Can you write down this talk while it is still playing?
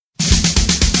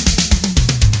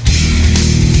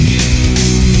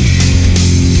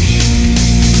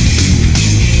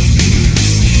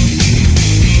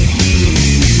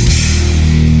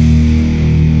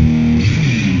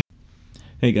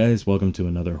Hey guys, welcome to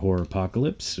another Horror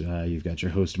Apocalypse. You've got your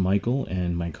host Michael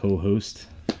and my co-host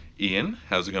Ian.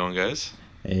 How's it going, guys?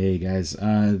 Hey guys,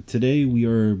 today we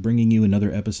are bringing you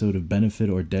another episode of Benefit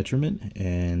or Detriment,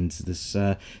 and this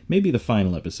may be the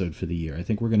final episode for the year. I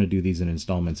think we're going to do these in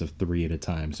installments of 3 at a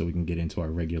time so we can get into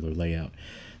our regular layout.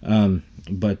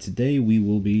 But today we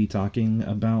will be talking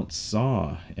about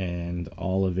Saw and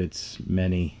all of its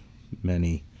many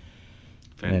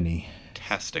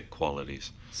fantastic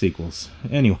qualities. Sequels.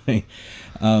 Anyway,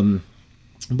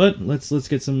 but let's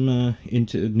get some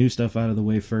into new stuff out of the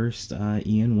way first.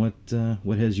 Ian, what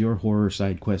has your horror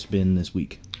side quest been this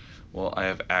week? Well, I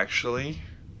have actually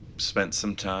spent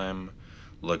some time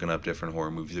looking up different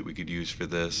horror movies that we could use for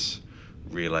this,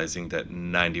 realizing that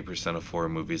 90% of horror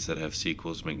movies that have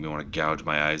sequels make me want to gouge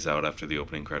my eyes out after the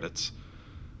opening credits.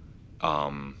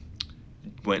 Went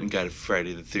and got a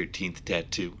Friday the 13th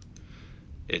tattoo.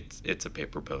 It's a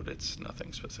paper boat. It's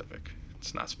nothing specific.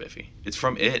 It's not spiffy. It's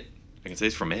from It. I can say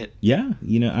it's from It. Yeah,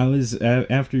 I was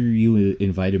after you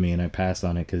invited me and I passed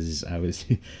on it because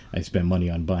I spent money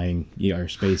on buying our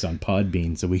space on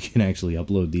Podbean so we can actually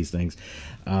upload these things.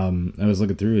 I was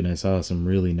looking through it and I saw some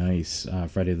really nice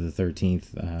Friday the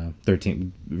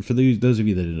 13th. For those of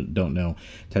you that don't know,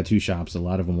 tattoo shops, a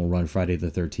lot of them will run Friday the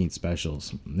 13th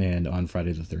specials, and on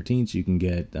Friday the 13th you can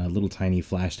get little tiny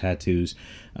flash tattoos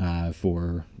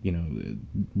for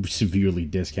severely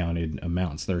discounted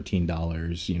amounts, $13,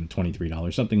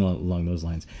 $23, something along those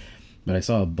lines. But I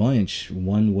saw a bunch.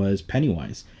 One was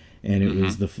Pennywise, and it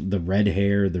was the red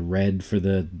hair, the red for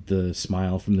the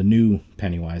smile from the new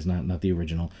Pennywise, not the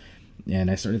original. And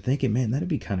I started thinking, man, that'd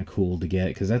be kind of cool to get,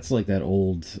 because that's like that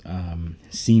old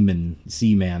seaman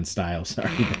style.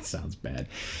 Sorry, that sounds bad.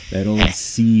 That old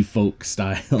sea folk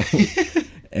style.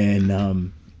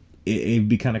 And it'd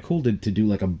be kind of cool to do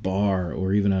like a bar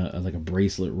or even a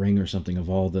bracelet ring or something of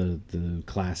all the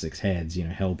classics heads,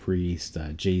 Hell Priest,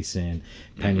 Jason,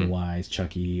 Pennywise,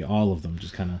 Chucky, all of them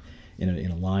just kind of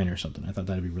in a line or something. I thought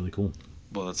that'd be really cool.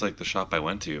 Well, it's like the shop I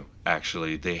went to.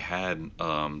 Actually, they had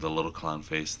the little clown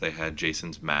face. They had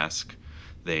Jason's mask.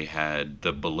 They had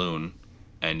the balloon.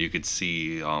 And you could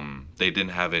see they didn't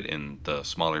have it in the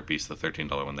smaller piece, the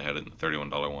 $13 one. They had it in the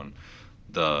 $31 one.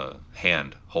 The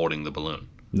hand holding the balloon.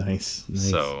 Nice.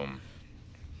 So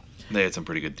they had some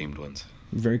pretty good themed ones.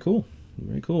 Very cool.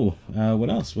 What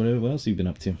else? What else have you been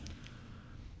up to?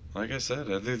 Like I said,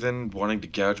 other than wanting to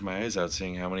gouge my eyes out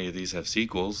seeing how many of these have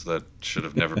sequels that should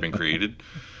have never been created,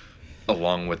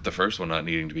 along with the first one not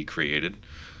needing to be created.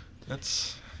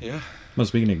 Yeah. Well,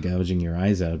 speaking of gouging your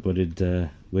eyes out, what did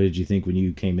you think when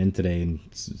you came in today and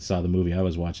saw the movie I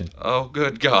was watching? Oh,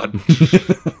 good God.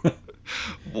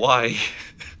 Why?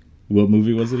 What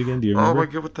movie was it again? Do you remember? Oh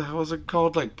my God, what the hell was it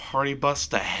called? Like Party Bus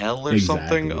to Hell or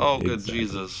something? Oh, good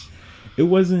Jesus. It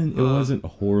wasn't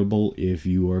horrible if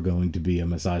you are going to be a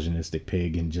misogynistic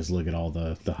pig and just look at all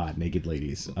the hot naked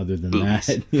ladies. Other than Boobs.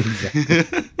 that,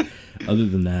 exactly. Other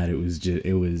than that,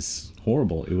 it was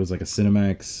horrible. It was like a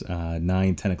Cinemax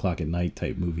 9-10 o'clock at night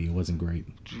type movie. It wasn't great.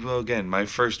 Well, again, my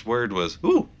first word was,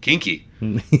 ooh, kinky.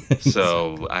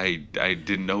 So I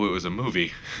didn't know it was a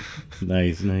movie.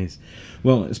 Nice.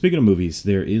 Well, speaking of movies,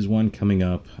 there is one coming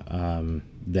up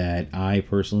that I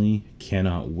personally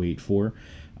cannot wait for.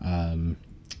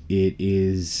 It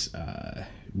is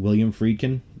William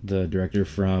Friedkin, the director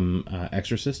from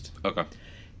Exorcist. Okay.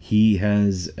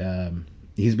 He's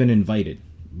been invited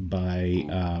by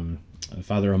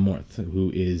Father Amorth,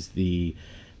 who is the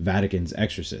Vatican's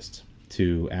exorcist,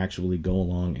 to actually go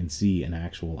along and see an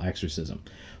actual exorcism,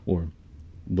 or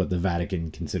what the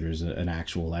Vatican considers an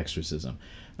actual exorcism.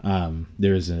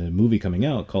 There's a movie coming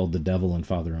out called The Devil and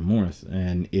Father Amorth,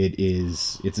 and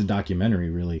it's a documentary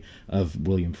really of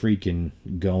William Friedkin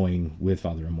going with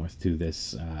Father Amorth to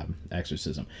this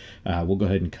exorcism. We'll go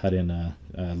ahead and cut in a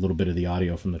little bit of the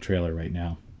audio from the trailer right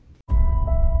now.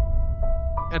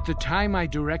 At the time I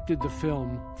directed the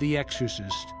film The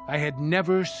Exorcist, I had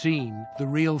never seen the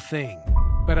real thing.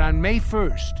 But on May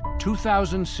 1st,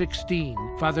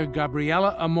 2016, Father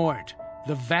Gabriele Amorth,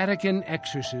 the Vatican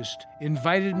exorcist,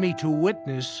 invited me to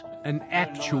witness an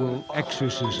actual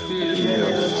exorcism.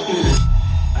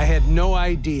 I had no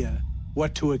idea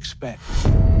what to expect.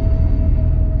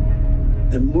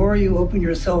 The more you open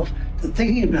yourself to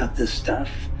thinking about this stuff,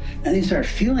 and you start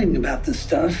feeling about this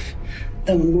stuff,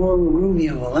 the more room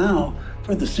you allow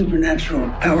for the supernatural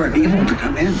power of evil to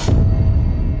come in.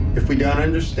 If we don't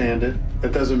understand it,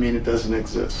 that doesn't mean it doesn't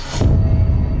exist.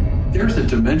 There's a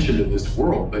dimension of this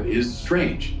world that is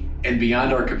strange and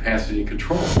beyond our capacity to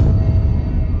control.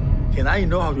 And I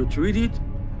know how to treat it,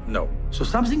 No. So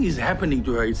something is happening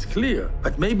to her, it's clear.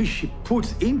 But maybe she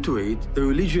puts into it the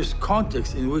religious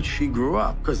context in which she grew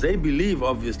up. Because they believe,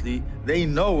 obviously, they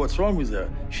know what's wrong with her.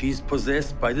 She's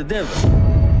possessed by the devil.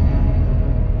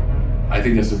 I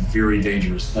think that's a very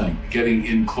dangerous thing. Getting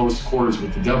in close quarters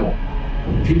with the devil.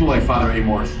 People like Father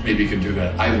Amorth maybe can do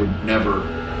that. I would never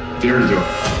dare to do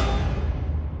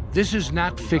it. This is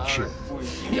not fiction.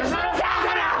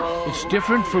 It's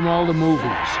different from all the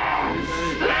movies.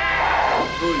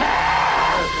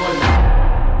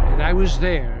 And I was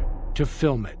there to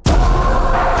film it.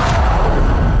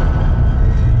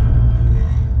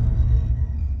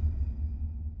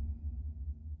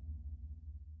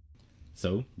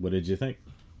 So, what did you think?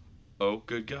 Oh,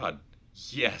 good God.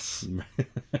 Yes.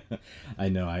 I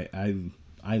know.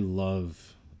 I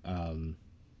love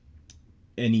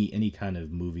any kind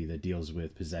of movie that deals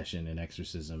with possession and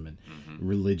exorcism and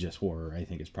religious horror. I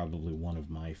think is probably one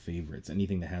of my favorites.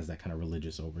 Anything that has that kind of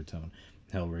religious overtone.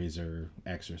 Hellraiser,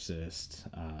 Exorcist,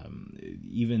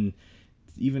 even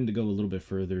to go a little bit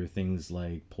further, things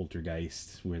like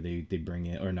Poltergeist, where they bring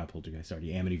in, or not Poltergeist, sorry,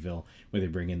 Amityville, where they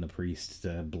bring in the priest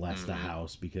to bless the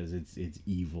house because it's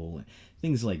evil,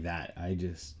 things like that.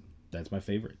 That's my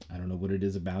favorite. I don't know what it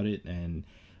is about it. And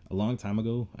a long time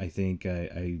ago, I think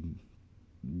I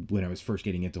when I was first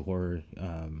getting into horror,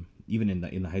 even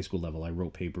in the high school level, I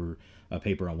wrote a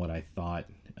paper on what I thought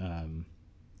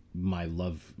my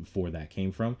love for that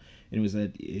came from, and it was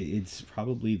that it's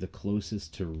probably the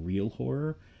closest to real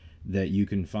horror that you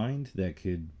can find that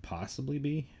could possibly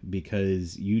be,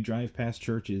 because you drive past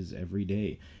churches every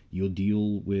day, you'll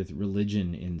deal with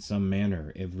religion in some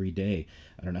manner every day.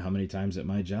 I don't know how many times at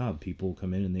my job people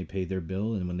come in and they pay their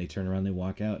bill, and when they turn around they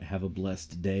walk out, have a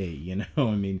blessed day, you know.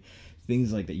 I mean,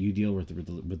 things like that. You deal with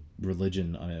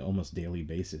religion on an almost daily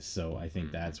basis, so I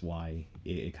think that's why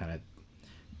it kind of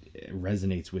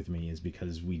resonates with me, is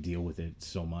because we deal with it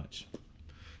so much.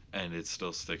 And it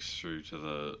still sticks true to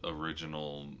the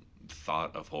original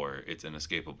thought of horror. It's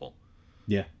inescapable.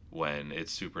 Yeah. When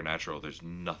it's supernatural, there's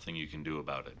nothing you can do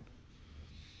about it.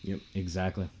 Yep,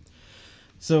 exactly.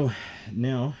 So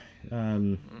now,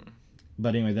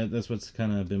 but anyway, that's what's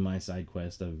kind of been my side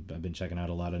quest. I've been checking out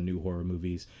a lot of new horror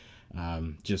movies.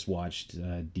 Just watched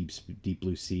Deep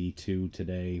Blue Sea 2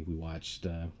 today. We watched,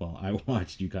 I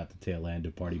watched You Got the Tail End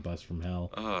of Party Bus from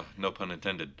Hell. No pun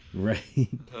intended. Right.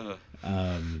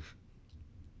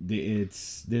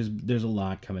 There's a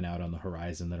lot coming out on the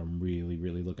horizon that I'm really,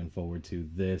 really looking forward to.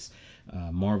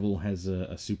 Marvel has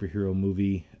a superhero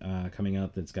movie coming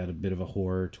out that's got a bit of a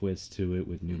horror twist to it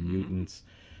with New Mutants.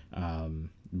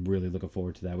 Really looking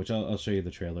forward to that, which I'll show you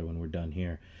the trailer when we're done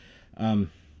here.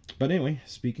 But anyway,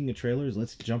 speaking of trailers,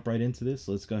 let's jump right into this.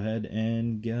 Let's go ahead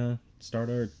and start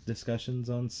our discussions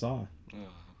on Saw.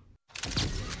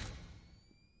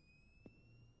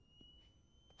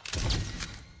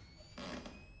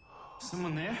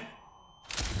 Someone there?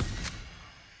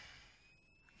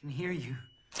 I can hear you.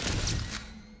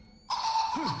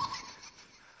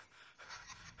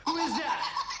 Who is that?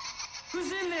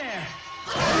 Who's in there?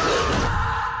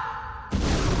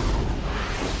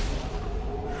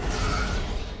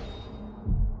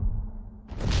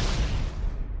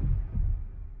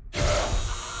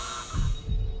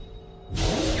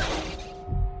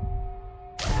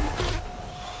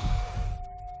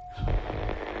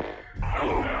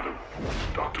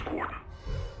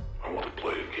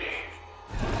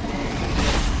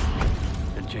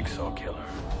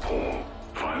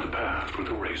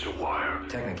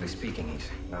 Technically speaking, he's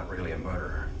not really a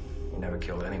murderer. He never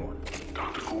killed anyone.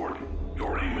 Dr. Gordon,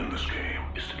 your aim in this game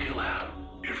is to kill Adam.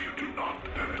 If you do not,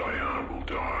 then Diana will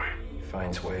die. He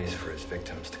finds ways for his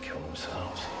victims to kill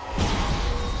themselves.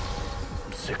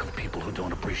 I'm sick of people who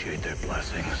don't appreciate their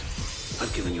blessings.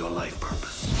 I've given you a life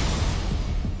purpose.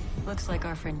 Looks like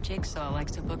our friend Jigsaw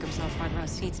likes to book himself front row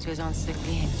seats to his own sick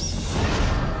games.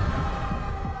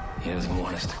 He doesn't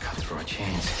want us to cut through our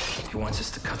chains. He wants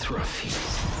us to cut through our feet.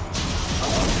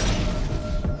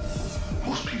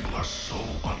 Most people are so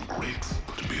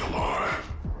ungrateful to be alive.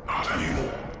 Not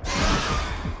anymore.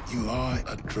 You are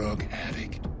a drug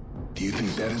addict. Do you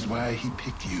think that is why he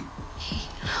picked you? He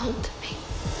helped me.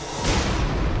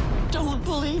 Don't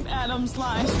believe Adam's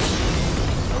lies.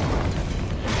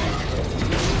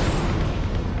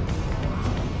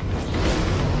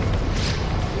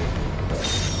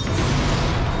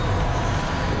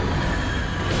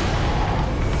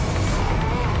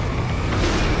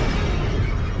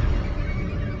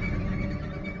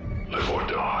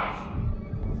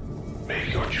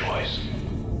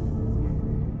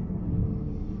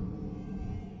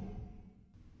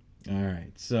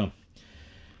 So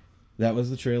that was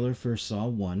the trailer for Saw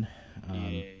 1.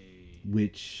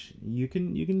 which you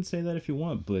can say that if you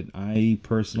want, but I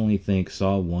personally think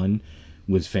Saw 1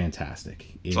 was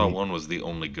fantastic. Saw 1 was the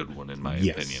only good one in my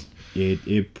opinion.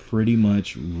 It pretty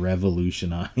much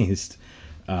revolutionized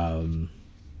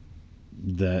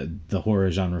the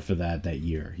horror genre for that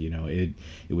year. You know, it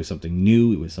was something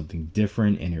new, it was something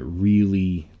different, and it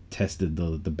really tested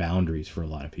the boundaries for a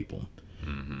lot of people.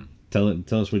 Mm-hmm.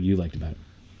 Tell us what you liked about it.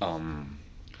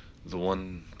 The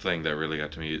one thing that really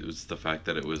got to me was the fact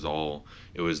that it was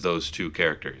those two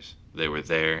characters. They were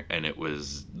there, and it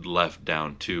was left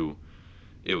down to,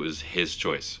 it was his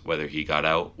choice, whether he got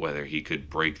out, whether he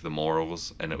could break the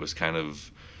morals, and it was kind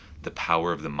of the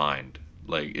power of the mind.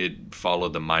 Like, it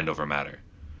followed the mind over matter.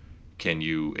 Can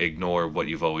you ignore what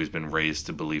you've always been raised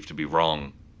to believe to be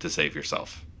wrong to save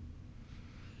yourself?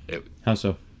 How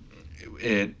so?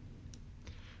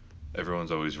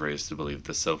 Everyone's always raised to believe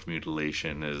the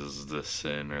self-mutilation is the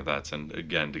sin or that sin.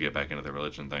 Again, to get back into the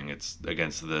religion thing, it's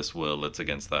against this will, it's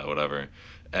against that, whatever.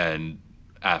 And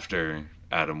after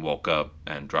Adam woke up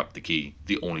and dropped the key,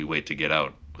 the only way to get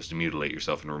out was to mutilate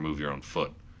yourself and remove your own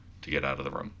foot to get out of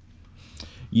the room.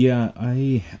 Yeah,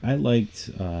 I liked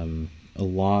a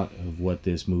lot of what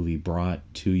this movie brought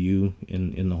to you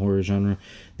in the horror genre.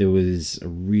 There was a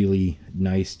really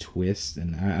nice twist,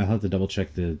 and I'll have to double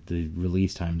check the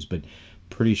release times, but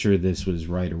pretty sure this was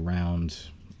right around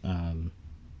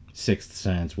Sixth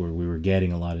Sense, where we were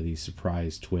getting a lot of these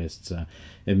surprise twists.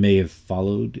 It may have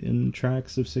followed in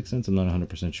tracks of Sixth Sense, I'm not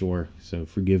 100% sure, so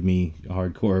forgive me,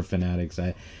 hardcore fanatics,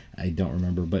 I don't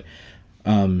remember, but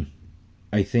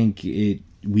I think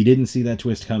we didn't see that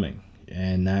twist coming.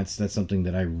 And that's something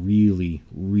that I really,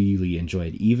 really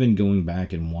enjoyed. Even going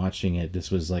back and watching it,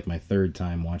 this was like my third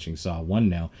time watching Saw 1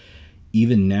 now.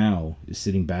 Even now,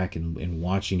 sitting back and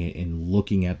watching it and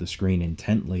looking at the screen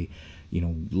intently, you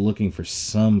know, looking for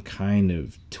some kind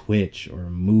of twitch or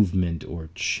movement or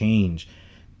change,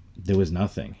 there was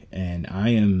nothing. And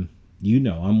I'm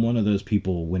one of those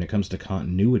people, when it comes to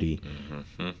continuity,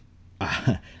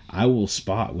 I will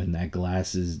spot when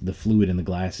the fluid in the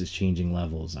glass is changing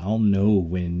levels. I'll know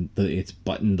when it's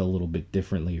buttoned a little bit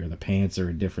differently, or the pants are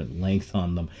a different length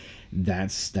on them.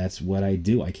 That's what I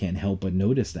do. I can't help but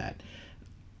notice that.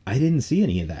 I didn't see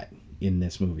any of that in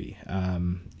this movie.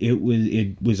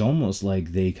 It was almost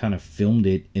like they kind of filmed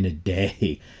it in a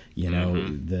day. You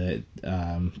know,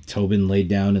 Tobin laid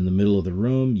down in the middle of the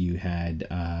room. You had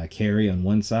Carrie on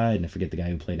one side, and I forget the guy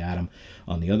who played Adam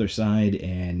on the other side.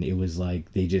 And it was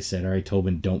like they just said, "All right,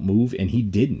 Tobin, don't move," and he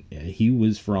didn't. He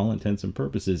was, for all intents and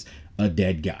purposes, a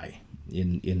dead guy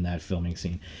in that filming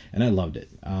scene, and I loved it.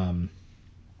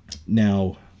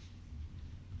 Now,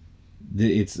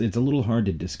 it's a little hard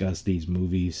to discuss these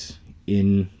movies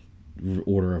in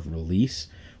order of release,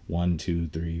 1, 2,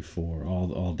 3, 4,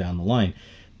 all down the line,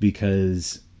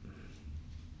 because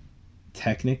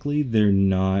technically they're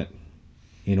not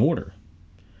in order.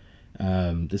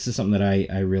 This is something that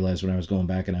I realized when I was going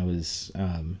back and I was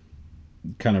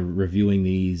kind of reviewing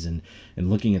these and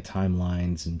looking at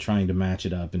timelines and trying to match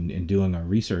it up and doing our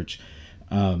research.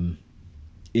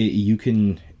 You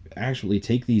can actually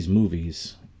take these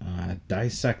movies,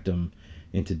 dissect them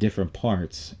into different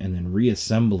parts, and then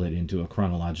reassemble it into a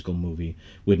chronological movie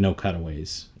with no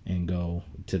cutaways and go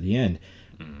to the end.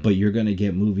 But you're going to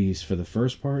get movies for the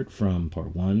first part, from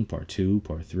part 1, part 2,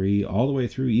 part 3, all the way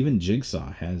through. Even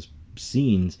Jigsaw has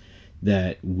scenes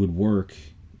that would work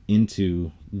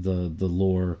into the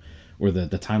lore or the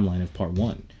timeline of part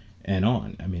 1 and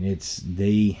on. I mean,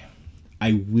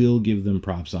 I will give them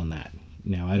props on that.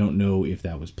 Now, I don't know if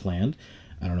that was planned.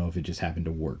 I don't know if it just happened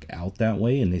to work out that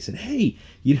way, and they said, "Hey,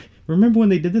 you remember when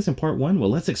they did this in part 1? Well,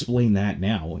 let's explain that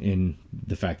now," in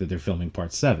the fact that they're filming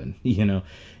part 7. You know,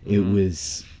 it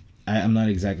was... I'm not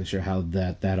exactly sure how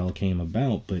that all came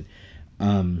about, but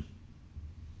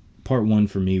part 1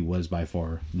 for me was by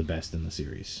far the best in the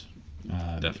series.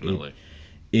 Definitely.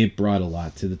 It brought a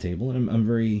lot to the table, and I'm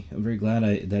very glad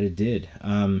that it did.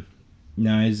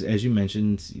 Now, as you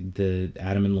mentioned,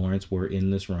 Adam and Lawrence were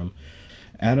in this room.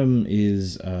 Adam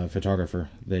is a photographer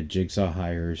that Jigsaw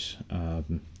hires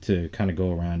to kind of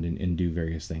go around and do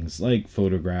various things, like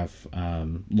photograph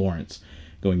Lawrence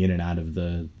going in and out of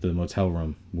the motel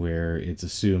room where it's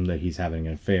assumed that he's having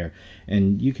an affair.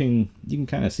 And you can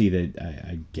kind of see that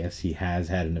I guess he has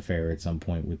had an affair at some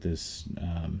point with this,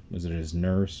 was it his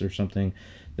nurse or something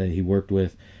that he worked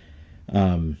with?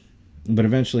 But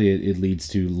eventually it leads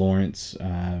to Lawrence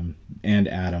and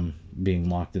Adam being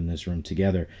locked in this room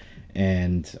together.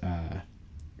 And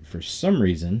for some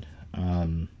reason,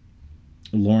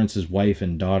 Lawrence's wife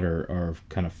and daughter are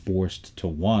kind of forced to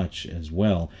watch as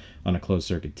well on a closed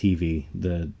circuit TV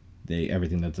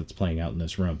everything that's playing out in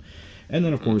this room. And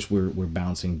then, of course, we're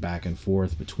bouncing back and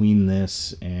forth between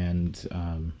this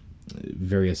and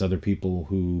various other people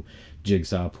who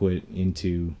Jigsaw put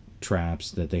into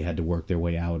traps that they had to work their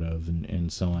way out of,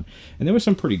 and so on. And there were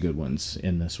some pretty good ones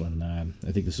in this one.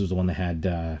 I think this was the one that had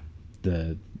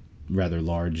the rather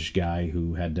large guy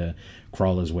who had to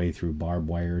crawl his way through barbed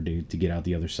wire to get out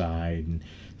the other side, and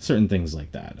certain things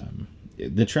like that.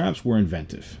 The traps were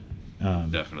inventive.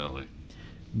 Definitely.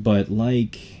 But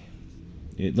like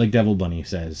Devil Bunny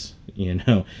says,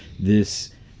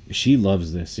 she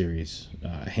loves this series,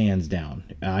 hands down.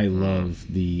 I love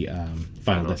the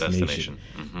Final Destination.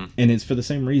 Mm-hmm. And it's for the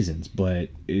same reasons, but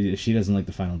she doesn't like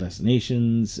the Final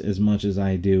Destinations as much as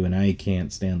I do, and I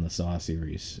can't stand the Saw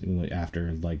series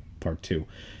after, like, part 2.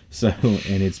 So,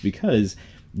 and it's because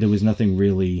there was nothing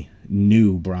really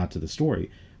new brought to the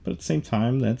story. But at the same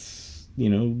time, that's,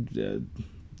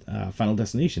 Final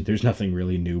Destination. There's nothing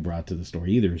really new brought to the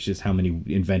story either. It's just how many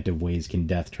inventive ways can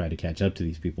death try to catch up to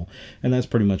these people. And that's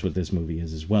pretty much what this movie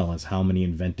is as well, as how many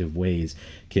inventive ways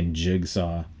can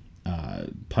Jigsaw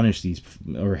punish these,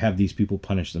 or have these people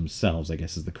punish themselves, I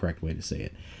guess is the correct way to say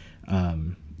it.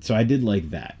 So I did like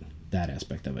that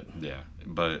aspect of it. Yeah,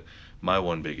 but my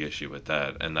one big issue with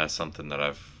that, and that's something that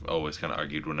I've always kind of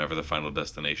argued whenever the Final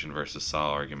Destination versus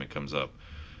Saw argument comes up,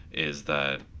 is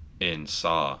that in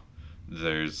Saw,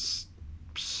 there's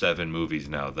 7 movies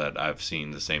now that I've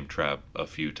seen the same trap a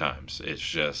few times. It's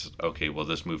just, okay, well,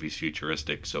 this movie's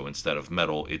futuristic, so instead of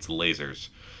metal, it's lasers.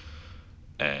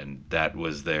 And that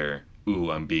was their, ooh,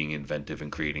 I'm being inventive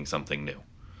and creating something new.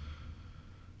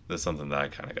 That's something that I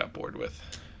kind of got bored with.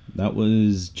 That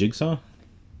was Jigsaw?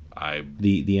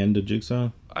 The end of Jigsaw?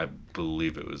 I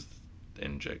believe it was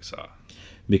in Jigsaw.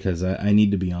 Because I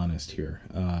need to be honest here.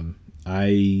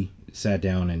 I sat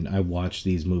down and I watched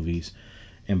these movies,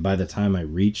 and by the time I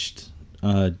reached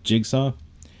Jigsaw,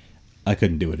 I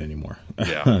couldn't do it anymore.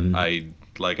 Yeah,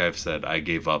 like I've said, I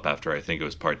gave up after I think it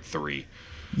was part 3.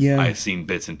 Yeah, I've seen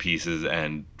bits and pieces,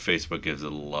 and Facebook gives a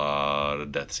lot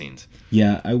of death scenes.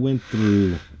 Yeah, I went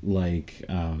through like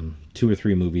 2 or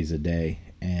 3 movies a day,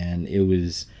 and it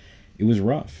was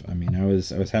rough. I mean, I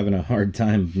was having a hard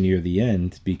time near the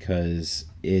end because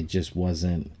it just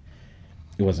wasn't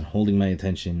holding my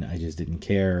attention. I just didn't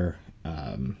care.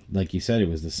 Like you said, it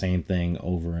was the same thing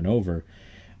over and over.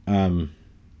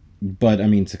 But I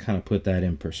mean, to kind of put that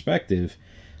in perspective,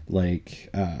 like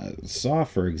Saw,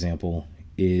 for example,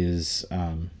 is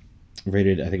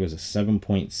rated, I think it was a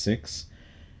 7.6,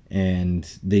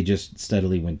 and they just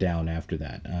steadily went down after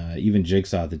that. Even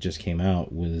Jigsaw that just came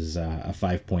out was a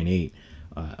 5.8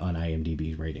 on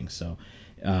IMDb's rating. So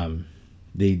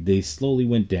they slowly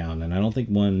went down, and I don't think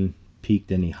one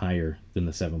peaked any higher than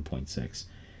the 7.6.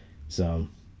 So,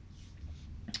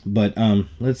 but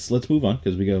let's move on,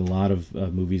 because we got a lot of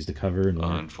movies to cover, and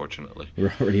unfortunately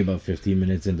we're already about 15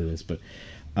 minutes into this. But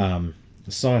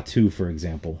Saw 2, for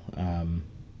example,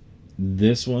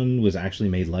 this one was actually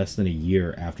made less than a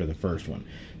year after the first one.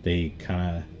 They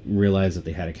kind of realized that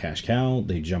they had a cash cow.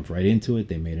 They jumped right into it.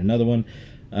 They made another one.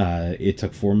 It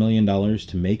took $4 million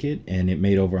to make it, and it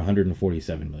made over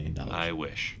 $147 million. I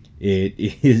wish. It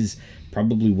is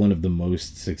probably one of the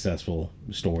most successful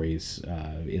stories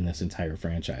in this entire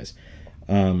franchise.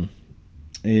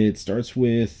 It starts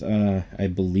with, I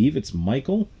believe it's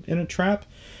Michael in a trap,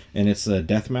 and it's a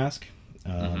death mask.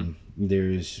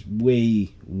 There's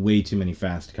way too many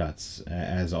fast cuts,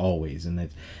 as always, and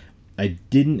I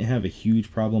didn't have a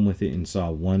huge problem with it in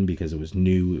Saw 1 because it was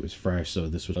new, it was fresh, so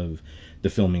this was of the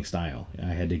filming style.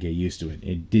 I had to get used to it.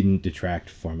 It didn't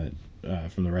detract from it,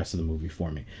 from the rest of the movie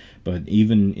for me. But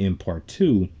even in part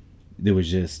 2, there was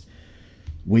just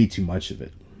way too much of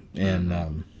it.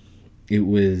 And it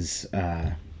was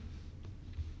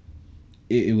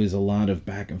it was a lot of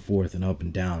back and forth and up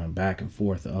and down and back and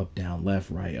forth, up, down, left,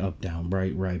 right, up, down,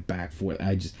 right, back, forth.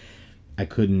 I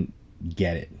couldn't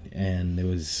get it. And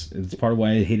it's part of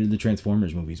why I hated the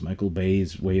Transformers movies. Michael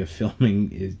Bay's way of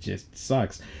filming just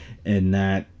sucks. And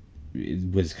that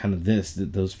was kind of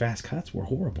those fast cuts were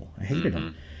horrible. I hated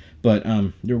them. But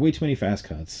there were way too many fast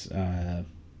cuts,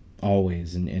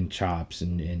 always, and chops,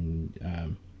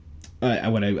 and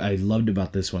what I loved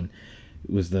about this one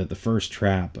was the first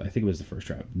trap. I think it was the first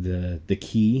trap. The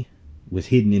key was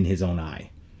hidden in his own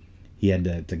eye. He had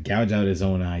to gouge out his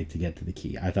own eye to get to the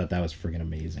key. I thought that was friggin'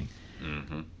 amazing.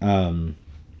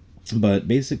 But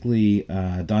basically,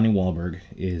 Donnie Wahlberg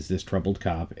is this troubled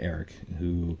cop, Eric,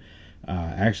 who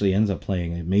actually ends up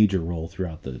playing a major role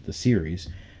throughout the series.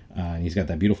 And he's got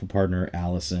that beautiful partner,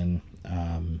 Allison.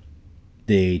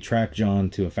 They track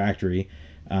John to a factory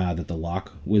that the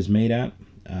lock was made at.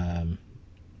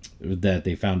 that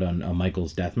they found on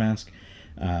Michael's death mask.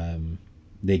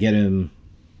 They get him.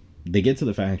 They get to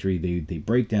the factory. They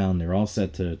break down. They're all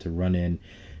set to run in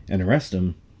and arrest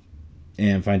him,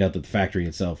 and find out that the factory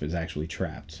itself is actually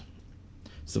trapped.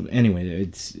 So anyway,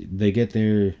 they get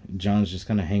there. John's just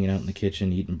kind of hanging out in the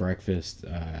kitchen, eating breakfast.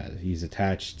 He's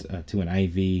attached to an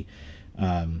IV,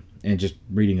 and just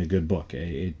reading a good book.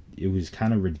 It was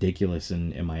kind of ridiculous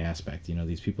in my aspect. You know,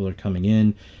 these people are coming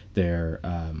in. They're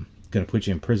going to put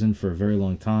you in prison for a very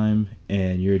long time,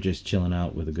 and you're just chilling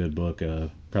out with a good book,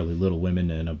 probably Little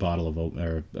Women, and a bowl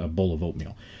of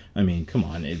oatmeal. I mean, come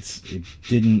on, it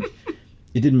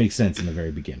didn't make sense in the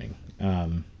very beginning.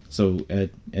 So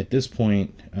at this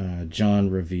point, John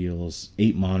reveals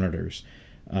 8 monitors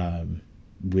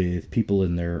with people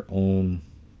in their own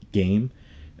game,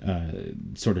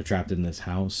 sort of trapped in this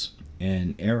house,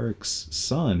 and Eric's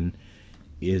son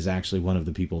is actually one of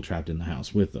the people trapped in the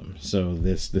house with them. So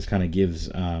this kind of gives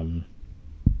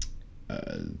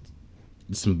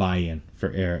some buy-in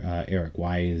for Eric.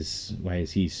 Why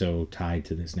is he so tied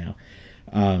to this now?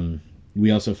 We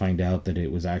also find out that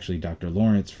it was actually Dr.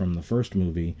 Lawrence from the first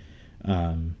movie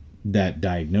that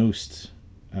diagnosed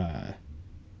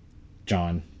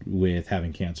John with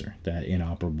having cancer, that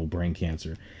inoperable brain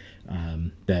cancer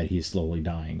that he's slowly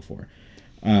dying for.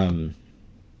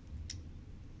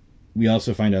 We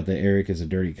also find out that Eric is a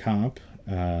dirty cop,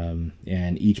 and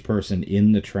each person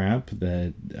in the trap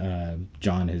that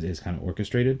John has kind of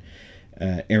orchestrated,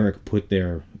 Eric put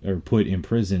in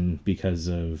prison because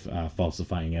of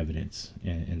falsifying evidence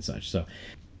and such. So,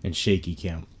 and shaky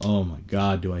cam. Oh my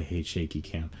God, do I hate shaky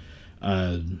cam?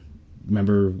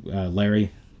 Remember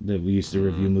Larry that we used to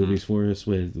review movies for us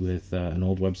with an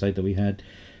old website that we had?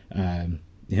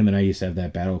 Him and I used to have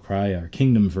that battle cry, our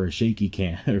kingdom for a shaky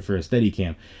cam, or for a steady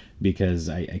cam, because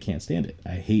I can't stand it.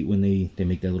 I hate when they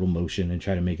make that little motion and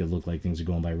try to make it look like things are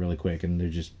going by really quick, and they're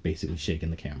just basically shaking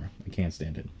the camera. I can't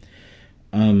stand it.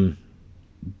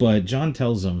 But John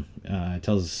tells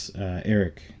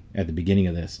Eric at the beginning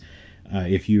of this,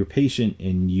 if you're patient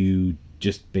and you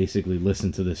just basically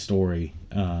listen to this story,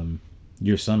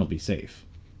 your son will be safe.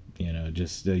 You know,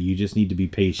 you just need to be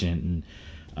patient.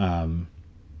 And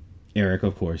Eric,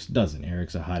 of course, doesn't.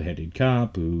 Eric's a hot-headed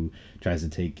cop who tries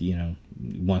to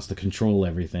wants to control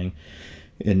everything.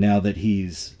 And now that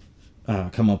he's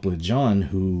come up with John,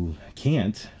 who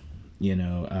can't,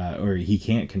 or he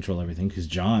can't control everything, because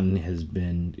John has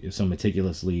been so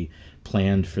meticulously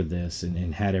planned for this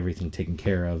and had everything taken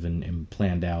care of and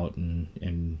planned out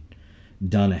and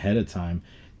done ahead of time,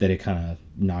 that it kind of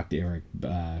knocked Eric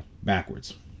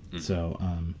backwards. So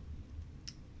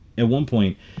at one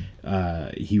point,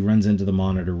 he runs into the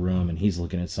monitor room and he's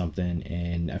looking at something,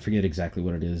 and I forget exactly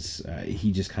what it is.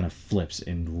 He just kind of flips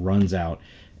and runs out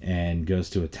and goes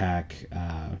to attack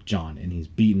John, and he's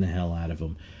beating the hell out of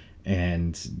him.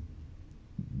 And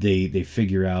they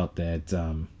figure out that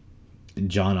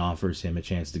John offers him a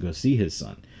chance to go see his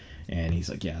son, and he's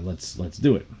like, yeah, let's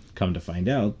do it. Come to find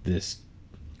out, this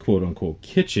quote unquote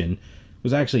kitchen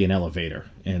was actually an elevator,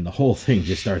 and the whole thing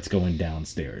just starts going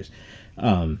downstairs.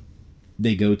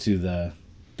 They go to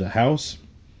the house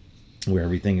where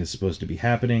everything is supposed to be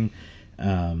happening,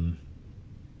 and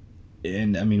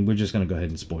I mean, we're just gonna go ahead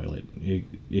and spoil it.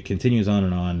 It continues on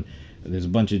and on. There's a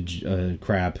bunch of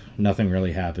crap. Nothing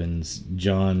really happens.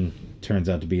 John turns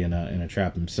out to be in a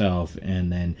trap himself,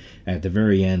 and then at the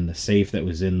very end, the safe that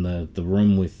was in the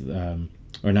room with,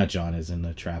 or not John is in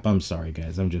the trap. I'm sorry,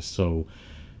 guys. I'm just so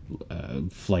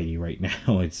flighty right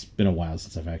now. It's been a while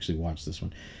since I've actually watched this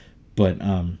one, but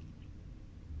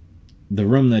the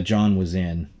room that John was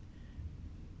in,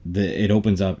 it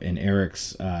opens up, and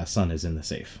Eric's son is in the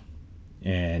safe.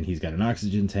 And he's got an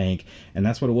oxygen tank, and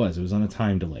that's what it was. It was on a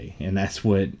time delay, and that's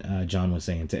what John was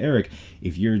saying to Eric.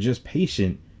 If you're just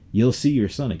patient, you'll see your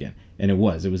son again. And it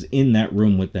was in that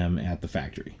room with them at the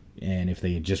factory. And if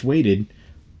they had just waited,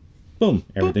 boom,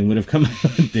 everything would have come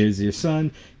out. There's your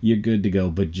son, you're good to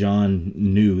go. But John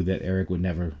knew that Eric would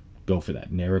never go for that,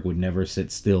 and Eric would never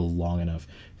sit still long enough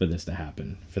for this to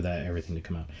happen, for that everything to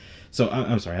come out. So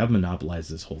I'm sorry, I've monopolized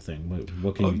this whole thing.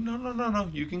 What can you? No.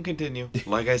 You can continue.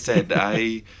 Like I said,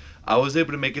 I was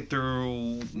able to make it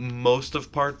through most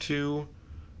of part 2,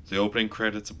 the opening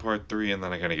credits of part 3, and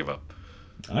then I kind of give up.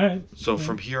 All right. So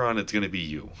from here on, it's gonna be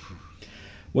you.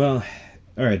 Well,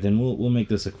 all right, then we'll make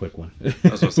this a quick one. I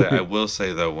was gonna say, I will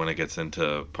say though, when it gets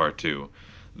into part 2,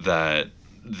 that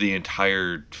the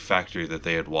entire factory that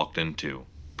they had walked into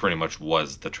pretty much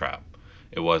was the trap.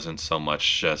 It wasn't so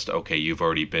much just, okay, you've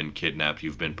already been kidnapped,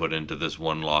 you've been put into this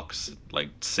one lock, like,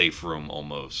 safe room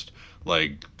almost,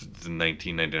 like the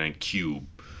 1999 Cube,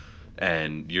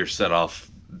 and you're set off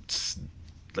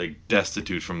like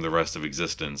destitute from the rest of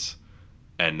existence,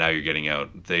 and now you're getting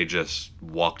out. They just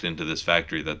walked into this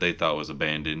factory that they thought was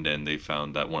abandoned, and they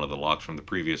found that one of the locks from the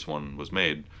previous one was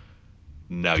made.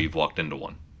 Now you've walked into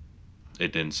one.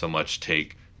 It didn't so much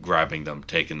take grabbing them,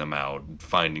 taking them out,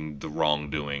 finding the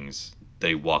wrongdoings.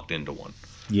 They walked into one.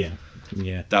 Yeah,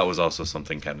 yeah. That was also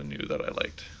something kind of new that I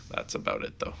liked. That's about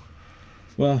it, though.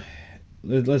 Well,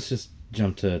 let's just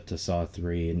jump to Saw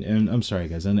 3. And I'm sorry,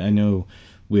 guys. I know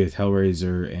with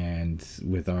Hellraiser and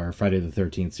with our Friday the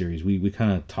 13th series, we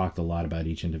kind of talked a lot about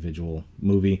each individual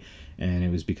movie, and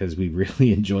it was because we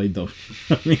really enjoyed them.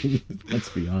 I mean, let's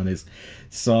be honest.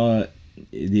 Saw,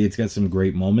 it's got some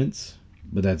great moments,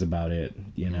 but that's about it,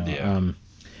 you know. Yeah.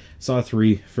 Saw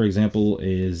 3, for example,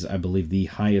 is, I believe, the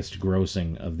highest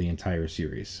grossing of the entire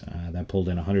series. That pulled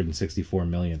in $164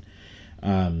 million.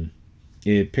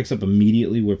 It picks up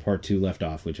immediately where Part 2 left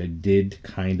off, which I did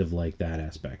kind of like that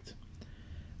aspect.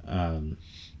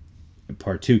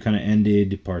 Part 2 kind of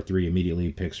ended. Part 3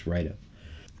 immediately picks right up.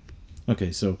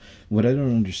 Okay, so what I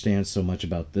don't understand so much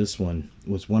about this one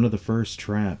was one of the first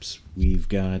traps. We've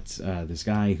got this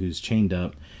guy who's chained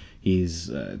up. He's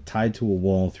tied to a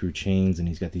wall through chains, and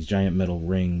he's got these giant metal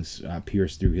rings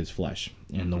pierced through his flesh.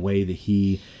 And the way that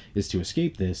he is to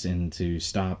escape this and to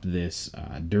stop this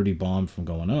dirty bomb from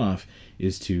going off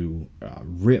is to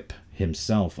rip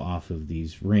himself off of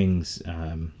these rings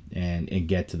and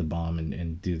get to the bomb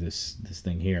and do this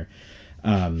thing here.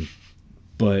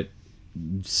 But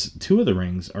two of the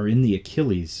rings are in the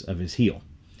Achilles of his heel,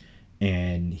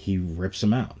 and he rips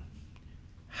them out.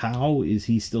 How is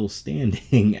he still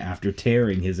standing after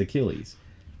tearing his Achilles?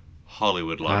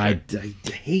 Hollywood logic. I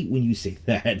hate when you say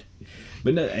that,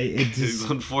 but no,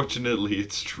 unfortunately,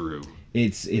 it's true.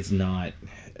 It's not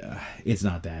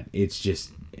that. It's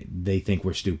just they think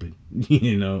we're stupid,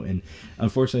 you know. And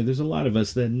unfortunately, there's a lot of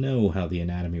us that know how the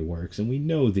anatomy works, and we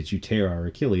know that you tear our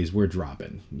Achilles, we're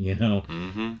dropping, you know.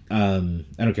 Mm-hmm.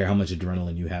 I don't care how much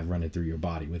adrenaline you have running through your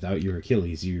body. Without your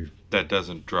Achilles, that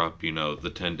doesn't drop, you know, the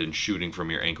tendon shooting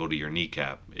from your ankle to your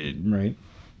kneecap. It right.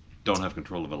 Don't have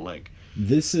control of a leg.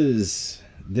 This is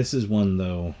one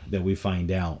though that we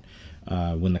find out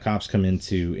when the cops come in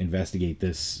to investigate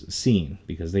this scene,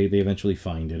 because they eventually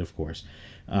find it, of course.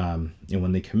 And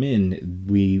when they come in,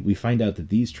 we find out that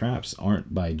these traps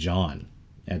aren't by John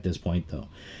at this point, though.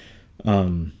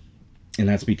 And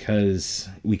that's because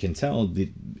we can tell that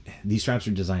these traps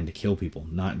are designed to kill people,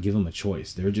 not give them a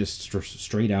choice. They're just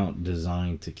straight out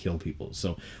designed to kill people.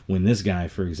 So when this guy,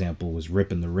 for example, was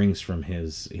ripping the rings from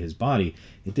his body,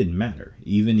 it didn't matter.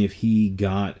 Even if he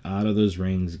got out of those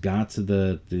rings, got to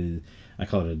the I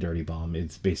call it a dirty bomb.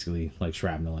 It's basically like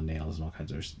shrapnel and nails and all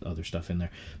kinds of other stuff in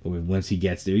there. But once he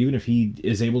gets there, even if he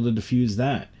is able to defuse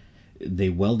that, they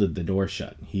welded the door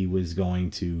shut. He was going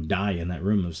to die in that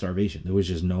room of starvation. There was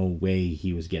just no way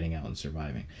he was getting out and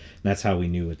surviving. That's how we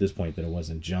knew at this point that it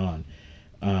wasn't John.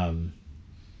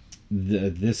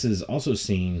 This is also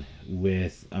seen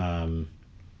with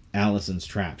Allison's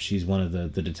trap. She's one of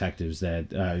the detectives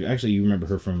that... actually, you remember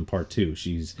her from Part 2.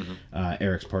 She's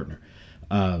Eric's partner.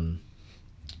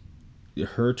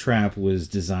 Her trap was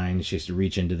designed... She has to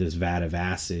reach into this vat of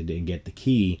acid and get the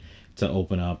key to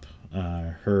open up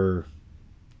her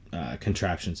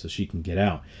contraption so she can get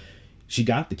out. She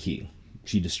got the key.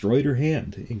 She destroyed her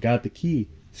hand and got the key.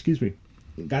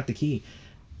 Got the key.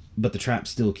 But the trap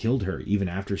still killed her. Even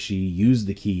after she used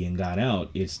the key and got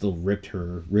out, it still ripped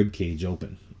her rib cage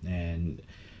open. And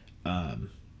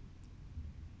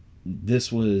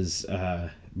this was...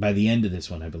 by the end of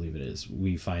this one, I believe it is,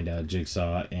 we find out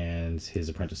Jigsaw and his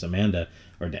apprentice Amanda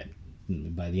are dead.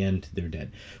 By the end, they're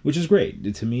dead, which is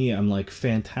great. To me, I'm like,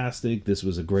 fantastic. This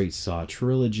was a great Saw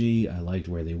trilogy. I liked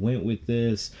where they went with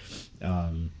this.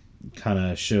 Kind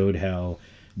of showed how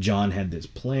John had this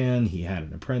plan. He had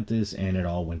an apprentice, and it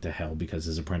all went to hell because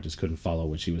his apprentice couldn't follow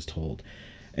what she was told.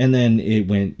 And then it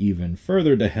went even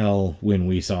further to hell when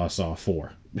we saw Saw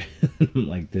 4.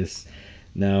 Like this.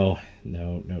 No.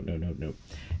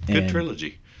 Good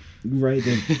trilogy. Right,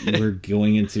 we're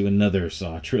going into another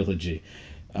Saw trilogy.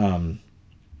 But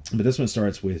this one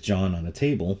starts with John on a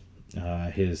table.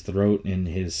 His throat and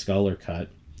his skull are cut.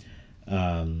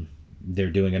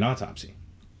 They're doing an autopsy.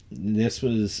 This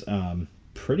was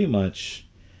pretty much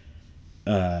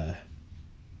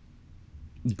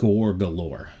gore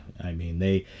galore. I mean,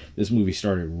 this movie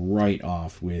started right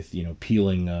off with, you know,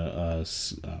 peeling the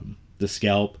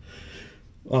scalp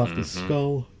off the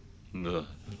skull.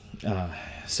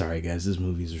 Sorry guys, these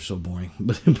movies are so boring.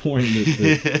 But pouring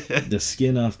the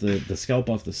skin off the scalp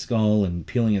off the skull and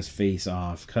peeling his face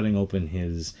off, cutting open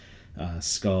his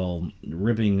skull,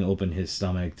 ripping open his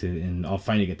stomach and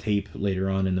finding a tape later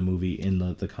on in the movie in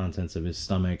the contents of his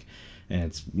stomach, and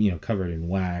it's covered in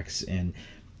wax. And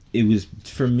it was,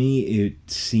 for me, it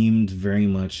seemed very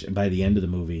much, by the end of the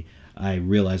movie, I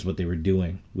realized what they were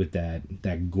doing with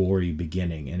that gory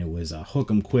beginning, and it was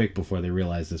hook 'em quick before they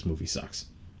realized this movie sucks.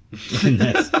 And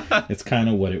that's kind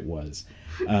of what it was.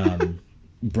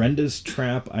 Brenda's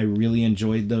trap I really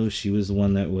enjoyed, though. She was the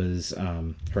one that was,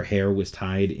 her hair was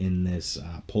tied in this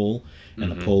pole,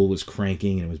 and the pole was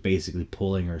cranking, and it was basically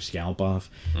pulling her scalp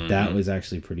off. That was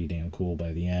actually pretty damn cool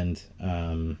by the end.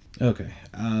 Okay.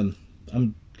 I'm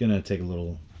going to take a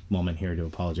little moment here to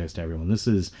apologize to everyone. This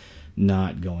is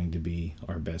not going to be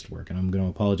our best work, and I'm going to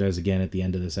apologize again at the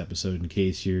end of this episode in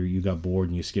case you got bored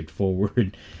and you skipped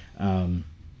forward.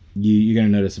 You're going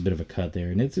to notice a bit of a cut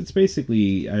there, and it's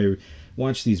basically, I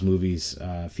watched these movies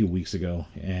a few weeks ago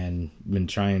and been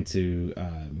trying to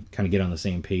kind of get on the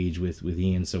same page with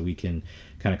Ian so we can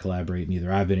kind of collaborate, and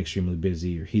either I've been extremely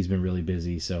busy or he's been really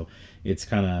busy, so it's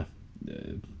kind of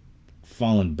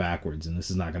fallen backwards, and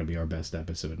this is not going to be our best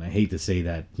episode. And I hate to say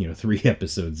that 3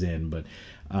 episodes in, but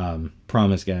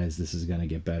promise guys, this is going to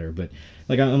get better. But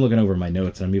like, I'm looking over my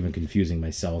notes and I'm even confusing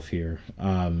myself here.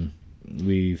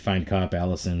 We find cop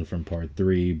Allison from part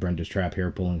 3. Brenda's trap, hair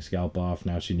pulling, scalp off.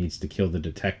 Now she needs to kill the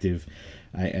detective.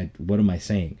 What am I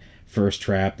saying? First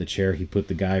trap, the chair he put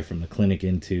the guy from the clinic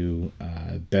into.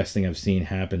 Best thing I've seen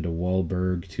happen to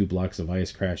Wahlberg. 2 blocks of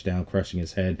ice crashed down, crushing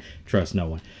his head. Trust no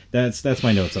one. That's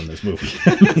my notes on this movie.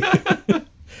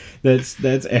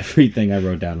 That's everything I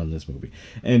wrote down on this movie.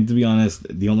 And to be honest,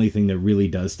 the only thing that really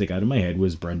does stick out of my head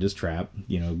was Brenda's trap,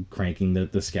 cranking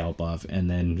the scalp off, and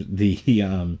then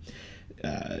the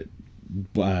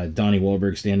Donnie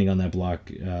Wahlberg standing on that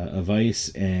block of ice,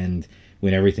 and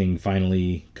when everything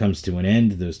finally comes to an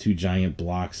end, those 2 giant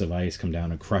blocks of ice come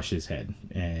down and crush his head,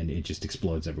 and it just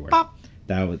explodes everywhere. Pop.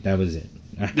 That was it.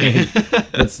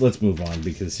 Let's move on,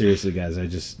 because seriously, guys,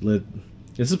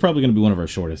 this is probably going to be one of our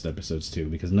shortest episodes too,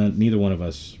 because neither one of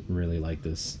us really like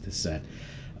this set.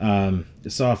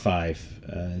 Saw 5.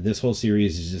 This whole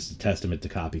series is just a testament to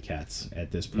copycats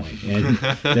at this point, and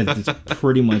that's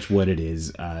pretty much what it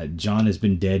is. John has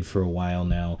been dead for a while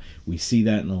now. We see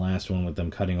that in the last one with them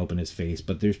cutting open his face,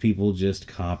 but there's people just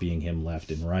copying him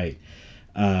left and right.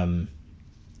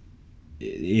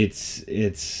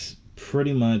 It's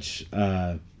pretty much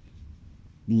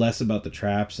less about the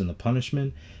traps and the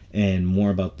punishment, and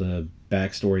more about the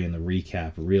backstory and the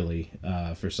recap, really,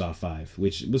 for Saw 5,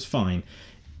 which was fine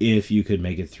if you could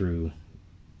make it through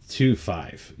to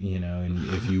 5, and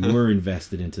if you were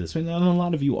invested into this. And a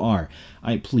lot of you are.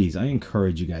 I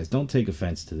encourage you guys, don't take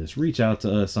offense to this. Reach out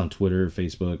to us on Twitter,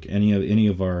 Facebook, any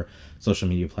of our social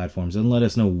media platforms, and let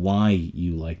us know why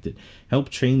you liked it. Help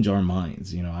change our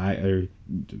minds. I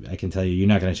can tell you're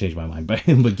not going to change my mind, but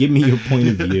give me your point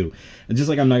of view. Just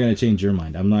like I'm not going to change your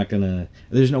mind.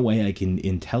 There's no way I can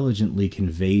intelligently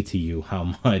convey to you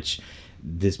how much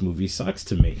this movie sucks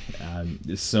to me.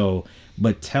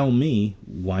 But tell me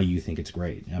why you think it's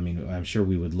great. I'm sure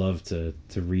we would love to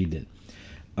read it.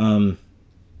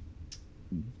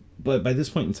 But by this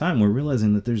point in time, we're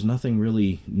realizing that there's nothing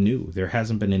really new. There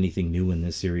hasn't been anything new in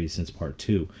this series since part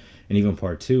 2. And even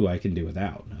part 2, I can do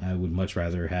without. I would much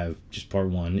rather have just part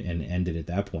 1 and end it at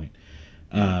that point.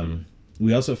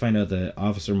 We also find out that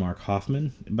Officer Mark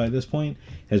Hoffman, by this point,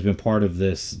 has been part of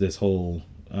this whole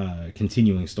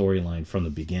continuing storyline from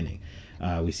the beginning.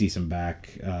 We see some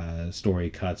back story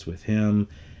cuts with him.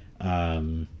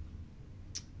 And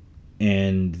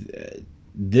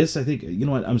this, I think, you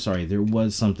know what? I'm sorry. There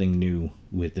was something new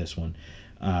with this one.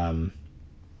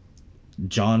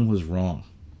 John was wrong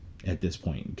at this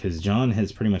point, because John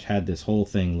has pretty much had this whole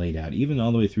thing laid out. Even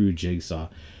all the way through Jigsaw,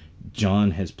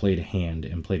 John has played a hand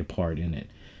and played a part in it,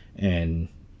 and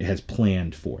has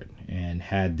planned for it, and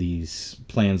had these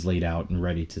plans laid out and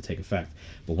ready to take effect.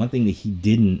 But one thing that he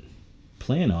didn't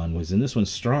plan on was, in this one,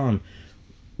 Strom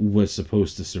was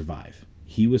supposed to survive.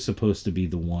 He was supposed to be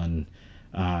the one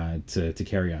to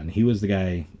carry on. He was the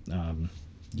guy,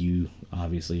 you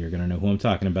obviously are going to know who I'm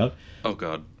talking about. Oh,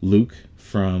 God. Luke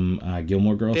from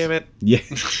Gilmore Girls. Damn it. Yeah.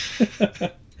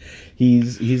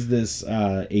 He's this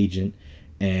agent,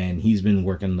 and he's been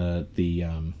working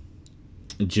the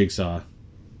Jigsaw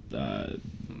a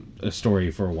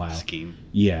story for a while. Scheme.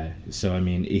 Yeah. So,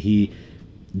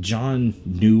 John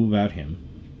knew about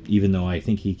him, even though I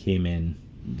think he came in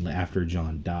after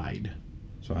John died.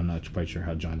 So I'm not quite sure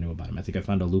how John knew about him. I think I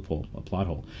found a loophole, a plot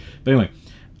hole. But anyway,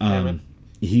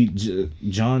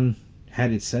 John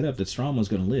had it set up that Strom was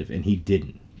going to live, and he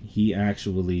didn't. He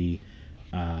actually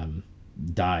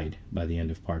died by the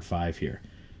end of part 5 here.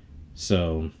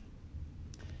 So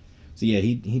So yeah,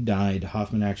 he died.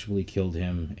 Hoffman actually killed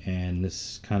him, and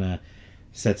this kind of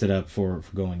sets it up for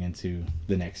going into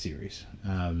the next series.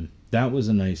 That was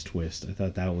a nice twist. I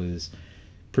thought that was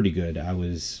pretty good. I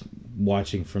was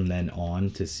watching from then on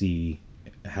to see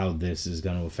how this is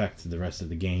going to affect the rest of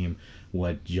the game,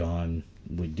 what John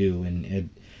would do, and I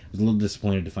was a little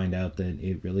disappointed to find out that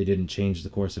it really didn't change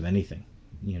the course of anything.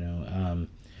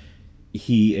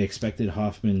 He expected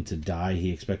Hoffman to die.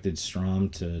 He expected Strom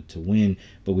to win,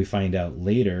 but we find out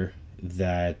later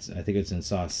that, I think it's in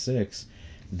Saw 6,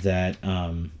 that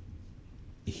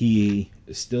he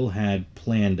still had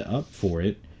planned up for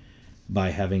it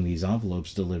by having these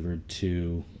envelopes delivered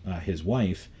to his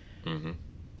wife. Mm-hmm.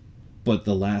 But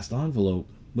the last envelope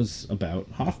was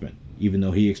about Hoffman, even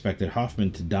though he expected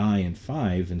Hoffman to die in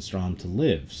 5 and Strom to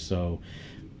live. So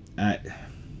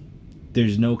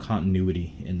there's no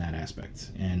continuity in that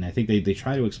aspect. And I think they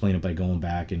try to explain it by going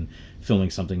back and filming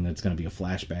something that's going to be a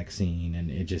flashback scene.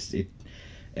 And it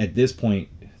at this point,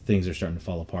 things are starting to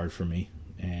fall apart for me.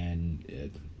 And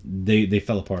they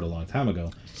fell apart a long time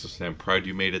ago. So I'm proud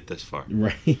you made it this far.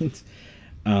 Right.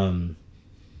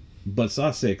 But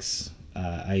Saw 6,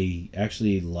 I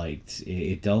actually liked.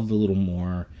 It delved a little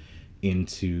more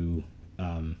into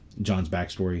John's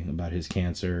backstory about his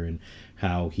cancer and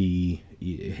how he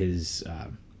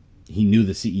knew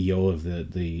the CEO of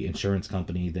the insurance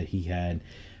company that he had,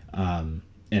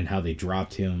 and how they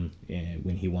dropped him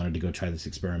when he wanted to go try this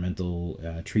experimental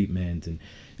treatment and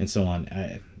so on.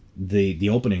 The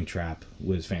opening trap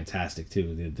was fantastic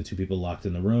too. The two people locked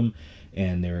in the room,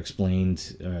 and they're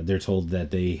told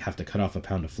that they have to cut off a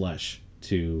pound of flesh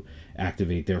to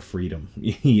activate their freedom.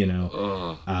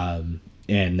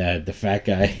 And the fat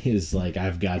guy is like,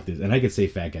 I've got this. And I could say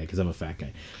fat guy because I'm a fat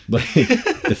guy. But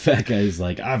the fat guy is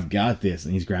like, I've got this.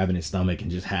 And he's grabbing his stomach and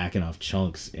just hacking off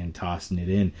chunks and tossing it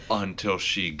in. Until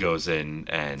she goes in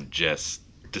and just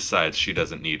decides she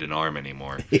doesn't need an arm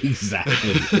anymore.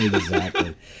 Exactly.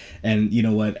 And you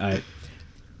know what?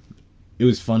 It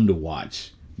was fun to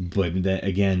watch. But that,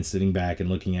 again, sitting back and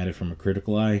looking at it from a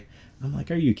critical eye, I'm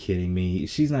like, are you kidding me?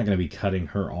 She's not going to be cutting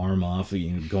her arm off,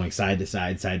 going side to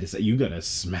side. You got to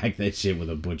smack that shit with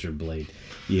a butcher blade.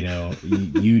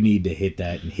 You need to hit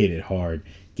that and hit it hard.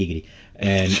 Giggity.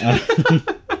 And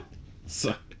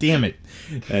so, damn it.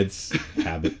 That's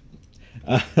habit.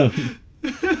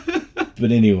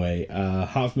 But anyway,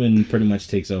 Hoffman pretty much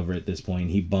takes over at this point.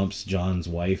 He bumps John's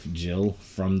wife, Jill,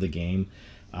 from the game.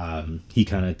 He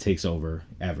kind of takes over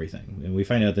everything. And we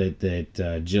find out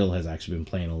that Jill has actually been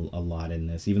playing a lot in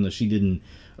this. Even though she didn't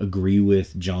agree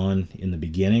with John in the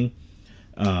beginning,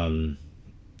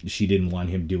 she didn't want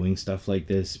him doing stuff like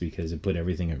this because it put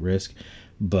everything at risk.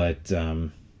 But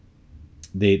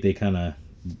they kind of...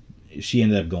 She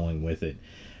ended up going with it.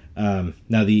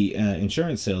 Now, the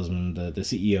insurance salesman, the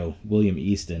CEO, William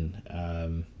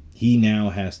Easton, he now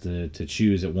has to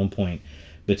choose at one point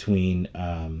between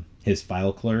his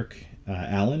file clerk,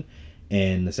 Alan,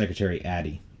 and the secretary,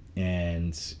 Addie.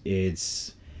 And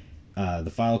it's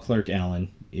the file clerk, Alan.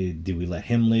 Do we let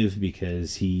him live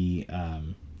because he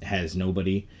has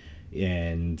nobody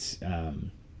and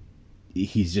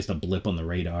he's just a blip on the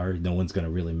radar? No one's going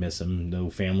to really miss him.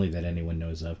 No family that anyone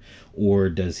knows of. Or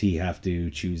does he have to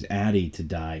choose Addie to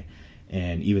die?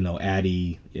 And even though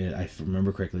Addie, I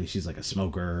remember correctly, she's like a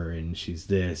smoker and she's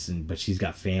this, but she's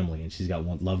got family and she's got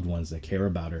loved ones that care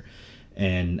about her.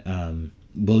 And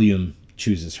William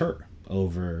chooses her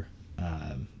over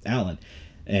Alan.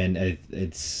 And I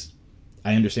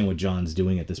understand what John's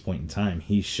doing at this point in time.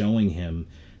 He's showing him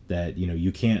that,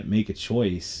 you can't make a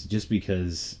choice just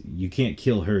because you can't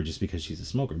kill her just because she's a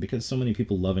smoker, because so many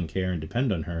people love and care and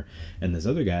depend on her. And this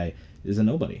other guy is a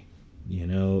nobody.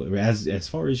 As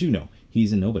far as you know,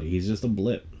 he's a nobody. He's just a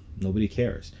blip. Nobody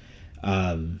cares.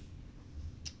 So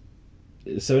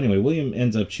anyway, William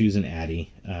ends up choosing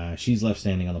Addie. She's left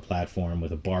standing on the platform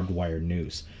with a barbed wire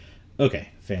noose. Okay,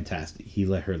 fantastic. He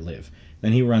let her live.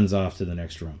 Then he runs off to the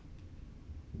next room.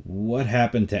 What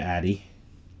happened to Addie?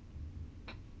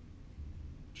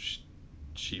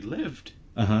 She lived.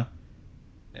 Uh-huh.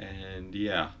 And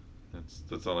yeah,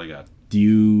 that's all I got. Do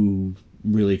you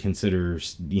really consider,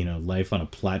 life on a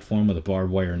platform with a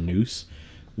barbed wire noose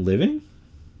living?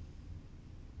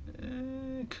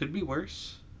 Could be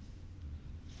worse.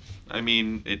 I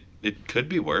mean, it could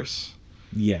be worse.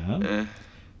 Yeah.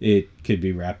 It could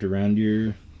be wrapped around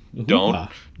your... Don't.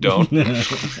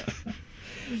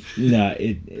 No,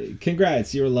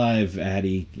 congrats, you're alive,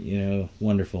 Addie.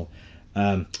 Wonderful.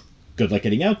 Good luck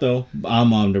getting out, though.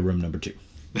 I'm on to room number 2.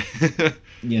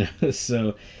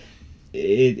 So...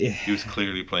 He was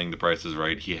clearly playing The Price is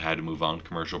Right. He had to move on.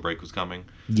 Commercial break was coming.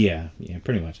 Yeah,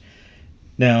 pretty much.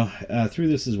 Now, through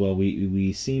this as well,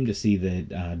 we seem to see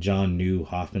that John knew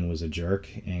Hoffman was a jerk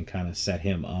and kind of set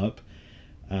him up.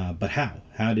 But how?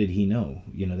 How did he know?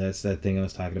 You know, that's that thing I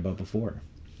was talking about before.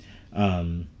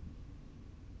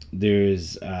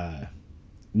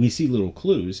 We see little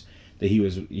clues that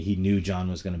he knew John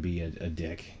was going to be a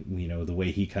dick. You know, the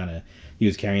way he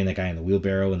was carrying that guy in the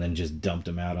wheelbarrow and then just dumped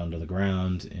him out onto the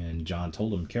ground. And John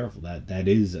told him, careful, that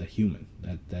is a human.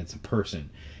 That's a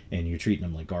person. And you're treating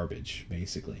them like garbage,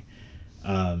 basically.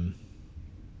 But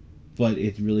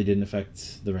it really didn't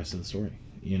affect the rest of the story.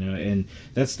 You know, and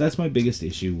that's my biggest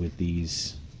issue with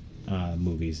these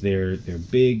movies. They're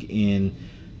big in,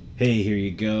 hey, here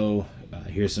you go.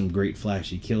 Here's some great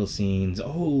flashy kill scenes.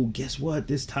 Oh, guess what?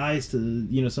 This ties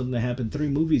to, something that happened 3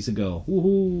 movies ago.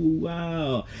 Woohoo!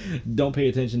 Wow! Don't pay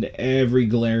attention to every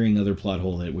glaring other plot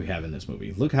hole that we have in this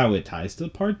movie. Look how it ties to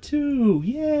part 2.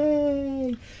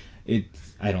 Yay!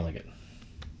 I don't like it.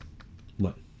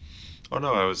 What? Oh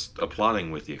no, I was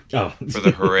applauding with you. Oh, for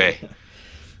the hooray!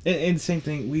 And same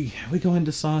thing. We go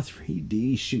into Saw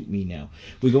 3D. Shoot me now.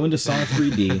 We go into Saw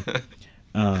 3D.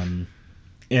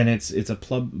 And it's a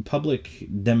public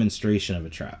demonstration of a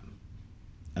trap.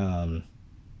 But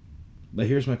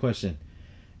here's my question.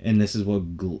 And this is what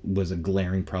was a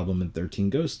glaring problem in 13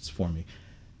 Ghosts for me.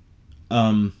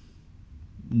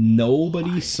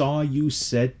 Nobody saw you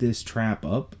set this trap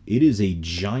up. It is a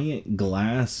giant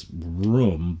glass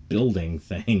room building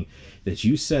thing that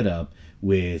you set up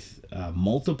with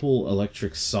multiple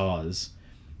electric saws,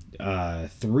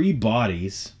 3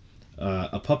 bodies,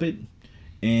 a puppet,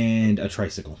 and a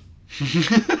tricycle.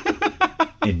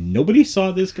 And nobody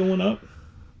saw this going up.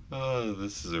 Oh,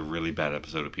 this is a really bad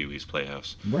episode of Pee-wee's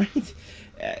Playhouse. Right?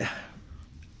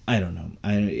 I don't know.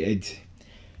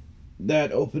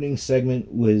 That opening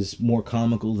segment was more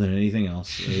comical than anything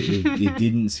else. It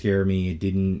didn't scare me. It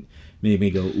didn't make me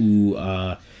go, ooh.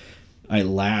 I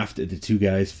laughed at the 2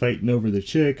 guys fighting over the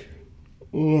chick.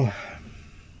 Ooh.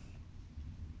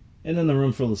 And then the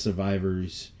room full of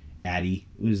survivors. Addie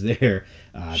was there.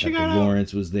 Dr.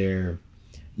 Lawrence was there.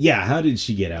 Yeah, how did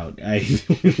she get out?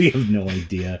 We have no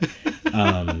idea.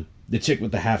 The chick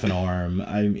with the half an arm.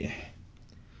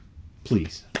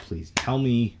 Please, tell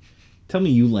me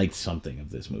you liked something of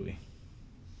this movie.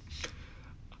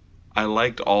 I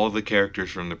liked all of the characters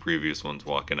from the previous ones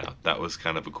walking out. That was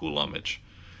kind of a cool homage.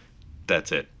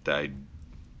 That's it.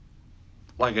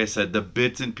 Like I said, the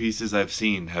bits and pieces I've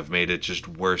seen have made it just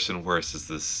worse and worse as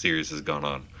this series has gone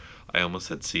on. I almost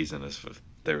said season as if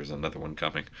there was another one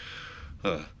coming.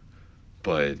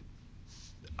 But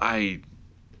I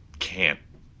can't.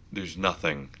 There's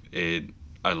nothing.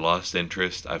 I lost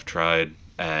interest. I've tried.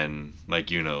 And,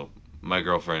 my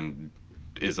girlfriend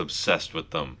is obsessed with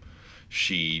them.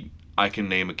 I can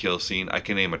name a kill scene. I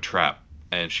can name a trap.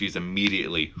 And she's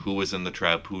immediately who was in the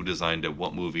trap, who designed it,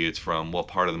 what movie it's from, what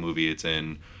part of the movie it's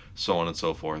in, so on and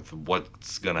so forth.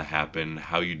 What's going to happen,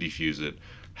 how you defuse it.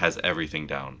 Has everything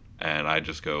down. And I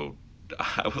just go,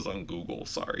 I was on Google,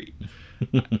 sorry.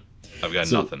 I've got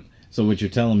nothing. So what you're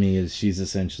telling me is she's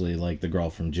essentially like the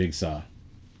girl from Jigsaw,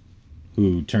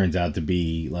 who turns out to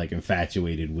be like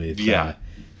infatuated with John.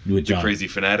 The crazy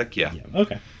fanatic, yeah.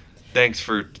 Okay. Thanks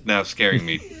for now scaring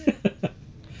me.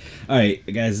 All right,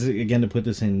 guys, again, to put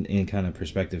this in kind of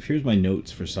perspective, here's my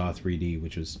notes for Saw 3D,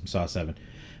 which was Saw 7.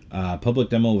 Public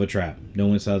demo of a trap. No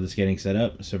one saw this getting set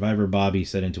up. Survivor Bobby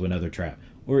set into another trap.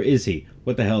 Or is he?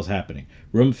 What the hell's happening?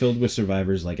 Room filled with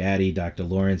survivors like Addie, Dr.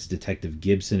 Lawrence, Detective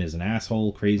Gibson is an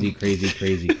asshole. Crazy.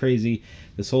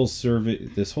 This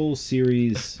whole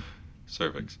series...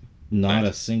 Cervix. Not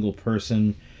a single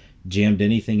person jammed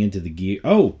anything into the gear.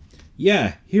 Oh,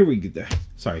 yeah, here we go.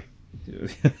 Sorry.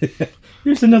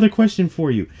 Here's another question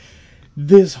for you.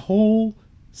 This whole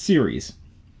series,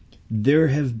 there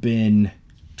have been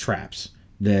traps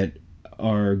that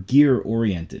are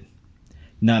gear-oriented.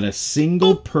 Not a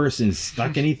single person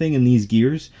stuck anything in these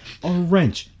gears. A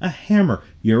wrench, a hammer,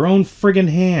 your own friggin'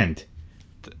 hand.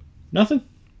 Nothing?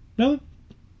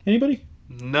 Anybody?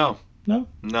 No. No?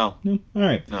 No. All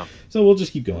right. No. So we'll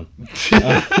just keep going.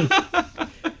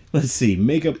 Let's see.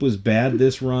 Makeup was bad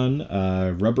this run.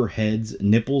 Rubber heads,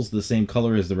 nipples the same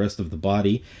color as the rest of the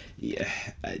body. Yeah,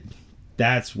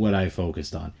 that's what I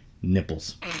focused on.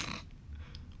 Nipples.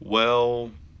 Well.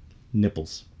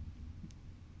 Nipples.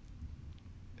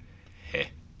 Heh.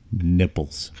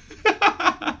 Nipples.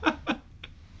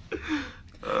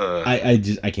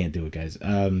 I can't do it, guys.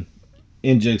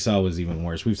 And Jigsaw was even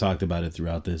worse. We've talked about it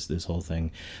throughout this whole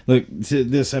thing. Look,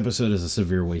 this episode is a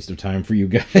severe waste of time for you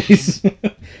guys.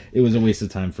 It was a waste of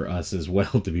time for us as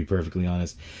well, to be perfectly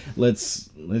honest. Let's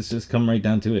just come right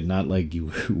down to it. Not like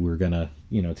we're gonna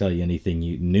tell you anything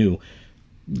new.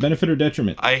 Benefit or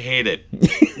detriment? I hate it.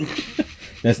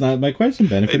 That's not my question.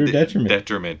 Benefit or detriment?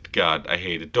 Detriment. God, I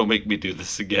hate it. Don't make me do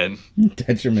this again.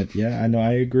 Detriment. Yeah, I know.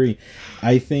 I agree.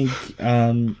 I think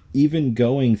even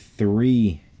going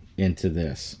 3 into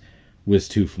this was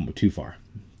too far.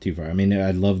 I mean,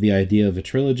 I love the idea of a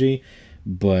trilogy,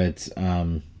 but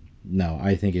no,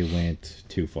 I think it went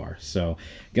too far. So,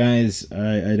 guys,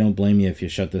 I don't blame you if you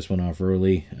shut this one off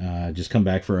early. Just come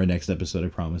back for our next episode. I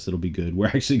promise it'll be good. We're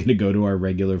actually going to go to our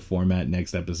regular format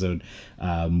next episode,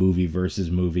 movie versus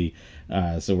movie.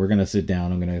 So we're going to sit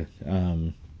down. I'm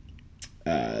going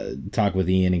to talk with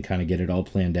Ian and kind of get it all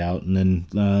planned out. And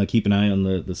then keep an eye on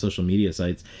the social media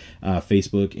sites.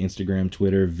 Facebook, Instagram,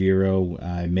 Twitter, Vero.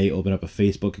 I may open up a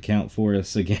Facebook account for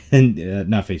us again.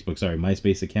 Not Facebook, sorry,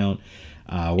 MySpace account.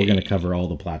 We're going to cover all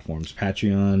the platforms.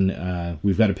 Patreon,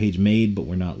 we've got a page made, but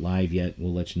we're not live yet.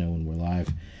 We'll let you know when we're live.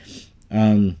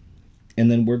 And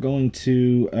then we're going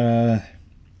to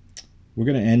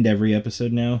end every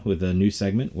episode now with a new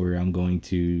segment where I'm going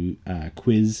to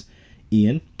quiz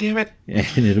Ian. Damn it.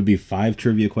 And it'll be 5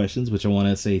 trivia questions, which I want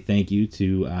to say thank you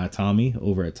to Tommy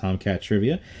over at Tomcat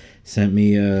Trivia. Sent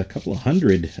me a couple of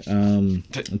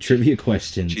 100 trivia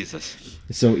questions. Jesus.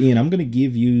 So, Ian, I'm going to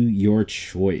give you your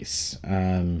choice.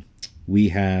 We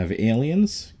have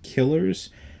aliens, killers,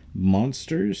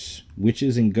 monsters,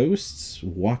 witches and ghosts,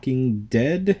 Walking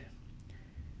Dead,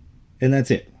 and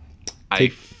that's it. I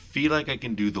feel like I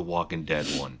can do the Walking Dead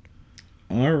one.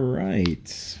 All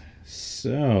right.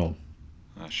 So...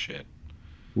 Oh, shit.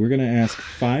 We're going to ask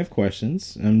 5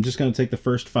 questions. I'm just going to take the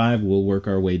first 5. We'll work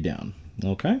our way down.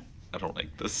 Okay? I don't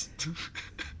like this.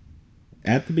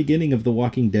 At the beginning of the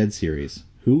Walking Dead series,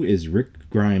 who is Rick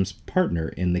Grimes' partner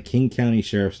in the King County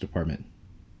Sheriff's Department?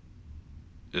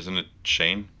 Isn't it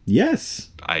Shane? Yes.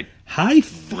 High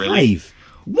five. Really?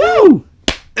 Woo!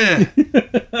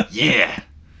 Yeah.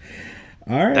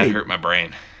 All right. That hurt my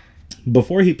brain.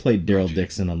 Before he played Daryl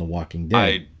Dixon on The Walking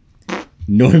Dead,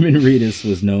 Norman Reedus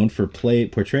was known for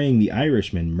portraying the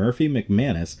Irishman Murphy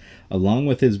McManus along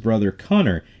with his brother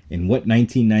Connor in what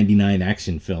 1999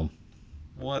 action film?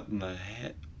 What in the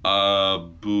heck?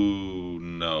 Boondock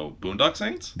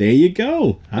Saints? There you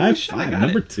go. High five.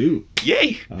 Number 2.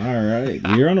 Yay! All right,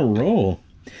 you're on a roll.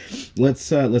 Let's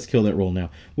kill that roll now.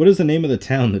 What is the name of the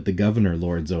town that the governor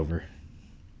lords over?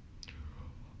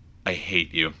 I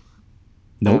hate you.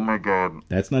 Nope. Oh my god.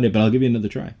 That's not it, but I'll give you another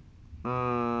try.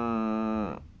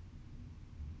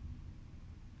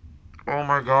 Oh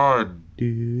my god.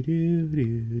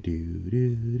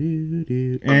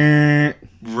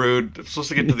 Rude. I'm supposed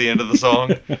to get to the end of the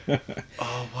song.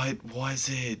 Oh, what was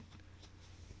it?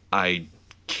 I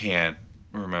can't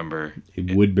remember.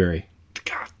 Woodbury.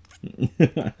 God.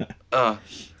 All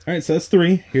right, so that's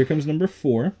 3. Here comes number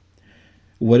 4.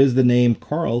 What is the name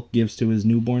Carl gives to his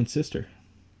newborn sister?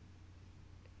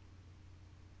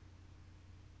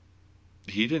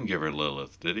 He didn't give her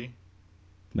Lilith, did he?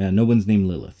 Man, no one's named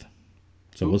Lilith.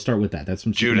 So we'll start with that. That's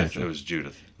from Judith. It was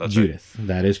Judith. That's Judith. Right.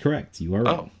 That is correct. You are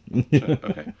right. Oh,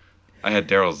 okay. I had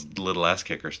Daryl's little ass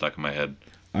kicker stuck in my head.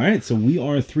 All right, so we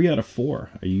are 3 out of 4.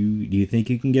 Do you think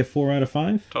you can get 4 out of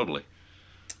 5? Totally.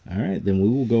 All right, then we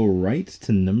will go right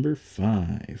to number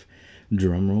 5.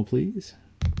 Drum roll, please.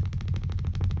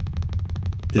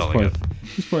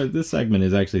 This segment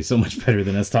is actually so much better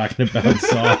than us talking about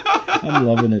Saw. I'm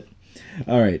loving it.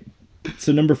 All right.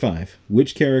 So number 5,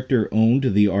 which character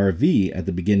owned the RV at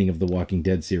the beginning of the Walking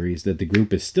Dead series that the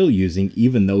group is still using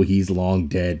even though he's long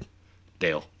dead?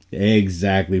 Dale.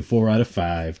 Exactly, 4 out of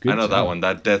 5. Good I know job. that one.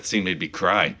 That death scene made me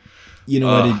cry. You know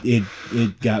what?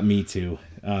 It got me too.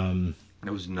 It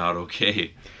was not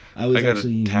okay. I got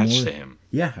actually attached to him.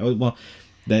 Yeah, well,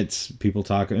 that's people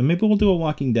talk, and maybe we'll do a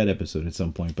Walking Dead episode at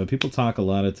some point. But people talk a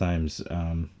lot of times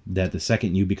that the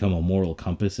second you become a moral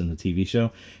compass in the TV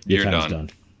show, your time's done.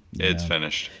 It's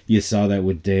finished. You saw that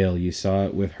with Dale. You saw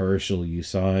it with Herschel. You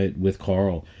saw it with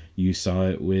Carl. You saw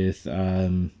it with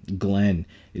Glenn.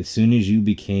 As soon as you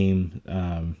became...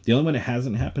 the only one it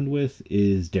hasn't happened with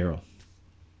is Daryl.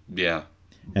 Yeah.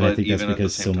 And I think that's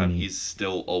because so many... He's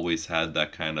still always had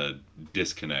that kind of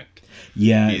disconnect.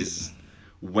 Yeah.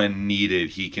 When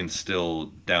needed, he can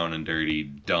still down and dirty,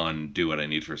 do what I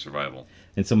need for survival.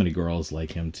 And so many girls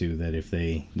like him, too, that if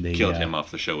they killed him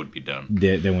off the show, would be done.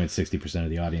 They went 60% of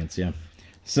the audience, yeah.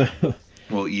 So...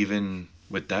 Well, even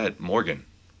with that, Morgan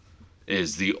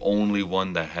is the only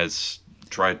one that has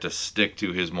tried to stick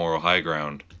to his moral high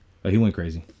ground. Oh, he went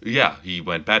crazy. Yeah, he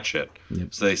went batshit.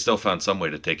 Yep. So they still found some way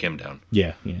to take him down.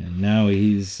 Yeah. Now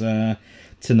he's...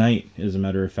 tonight, as a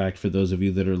matter of fact, for those of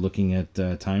you that are looking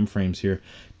at time frames here,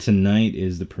 tonight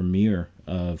is the premiere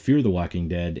of Fear the Walking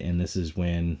Dead, and this is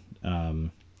when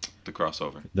The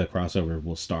crossover. The crossover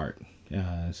will start.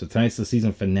 So tonight's the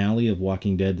season finale of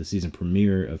Walking Dead, the season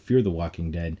premiere of Fear the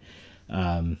Walking Dead,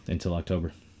 until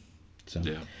October. So,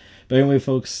 yeah. But anyway,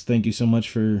 folks, thank you so much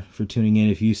for tuning in.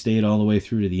 If you stayed all the way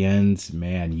through to the end,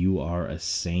 man, you are a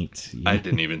saint. I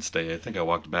didn't even stay. I think I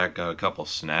walked back, got a couple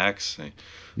snacks,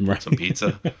 right. some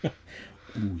pizza.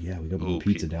 Ooh, yeah, we got more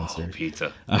pizza downstairs. Oh,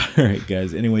 pizza. All right,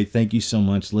 guys. Anyway, thank you so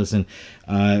much. Listen,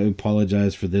 I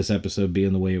apologize for this episode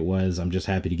being the way it was. I'm just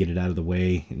happy to get it out of the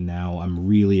way. Now I'm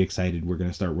really excited. We're going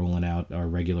to start rolling out our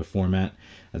regular format.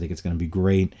 I think it's going to be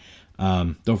great.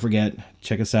 Don't forget,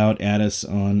 check us out, add us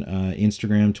on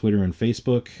Instagram, Twitter, and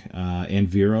Facebook, and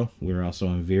Vero. We're also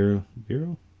on Vero.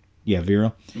 Vero? Yeah,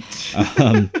 Vero.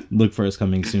 Look for us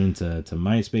coming soon to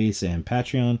MySpace and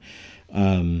Patreon.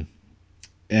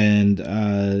 And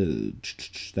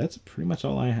that's pretty much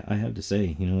all I have to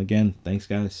say. Again, thanks,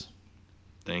 guys.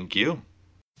 Thank you.